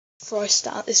Before I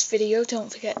start this video,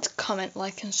 don't forget to comment,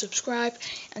 like and subscribe,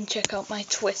 and check out my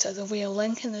Twitter. There'll be a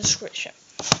link in the description.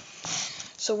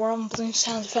 So we're on Bloons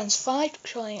Tower Defense 5,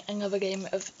 trying another game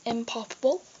of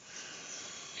Impoppable.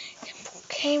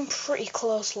 Came pretty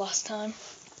close last time,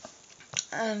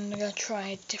 and I'm going to try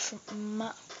a different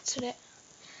map today.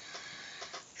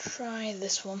 Try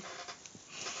this one.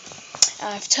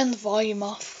 I've turned the volume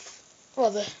off,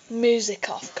 well, the music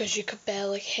off, because you could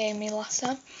barely hear me last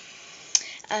time.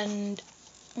 And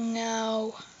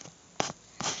now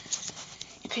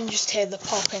you can just hear the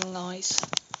popping noise.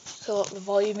 So look, the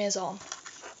volume is on.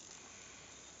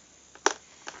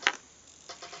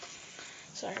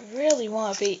 So I really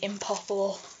want to be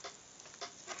Impoppable.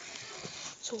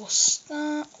 So we'll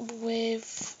start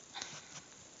with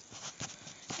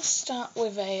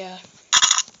a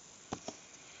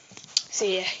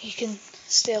see, yeah, you can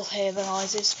still hear the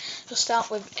noises. We'll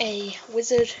start with a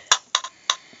wizard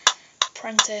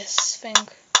apprentice thing.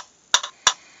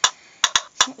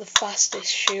 It's not the fastest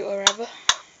shooter ever.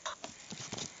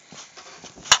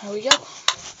 There we go.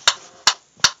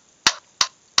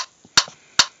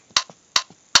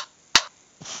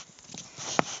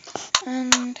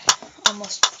 And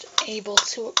almost able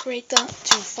to upgrade that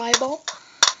to fireball.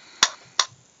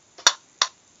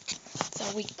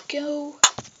 There we go.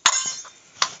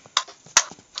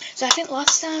 So I think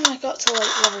last time I got to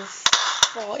like level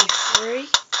 43.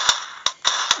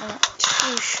 I'm not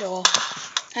too sure.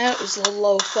 I know it was the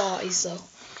low 40s though.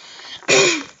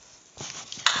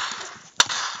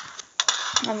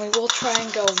 And we will try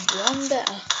and go one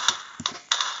better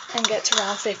and get to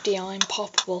round 50 on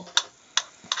Impoppable.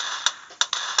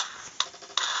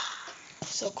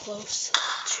 So close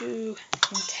to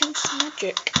intense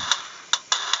magic.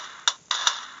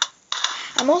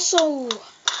 I'm also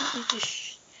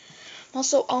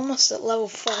almost at level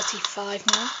 45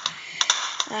 now.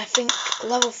 And I think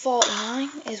level 49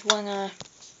 is when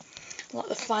like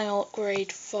the final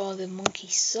upgrade for the monkey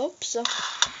sub. So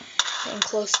getting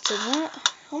close to that.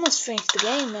 Almost finished the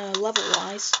game level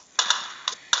wise.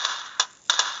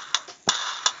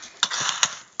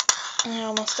 And I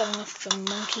almost have enough for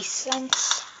monkey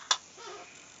sense.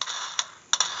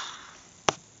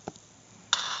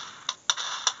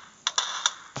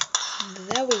 And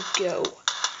there we go.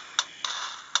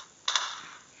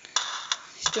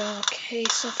 He's doing okay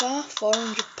so far.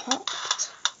 400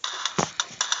 popped.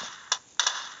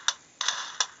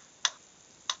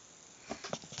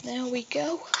 There we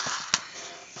go.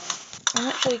 I'm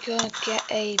actually going to get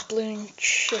a balloon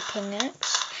chipper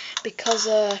next because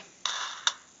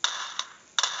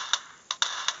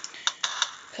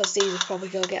these are probably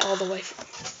going to get all the way through.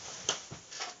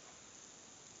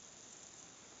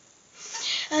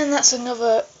 And that's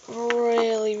another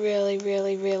really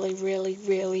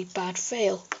bad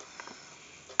fail.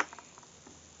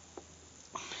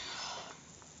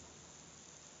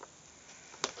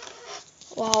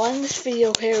 Well, I'll end this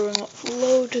video here and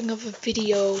upload another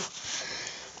video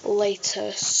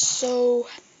later. So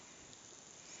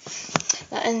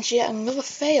that ends yet another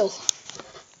fail.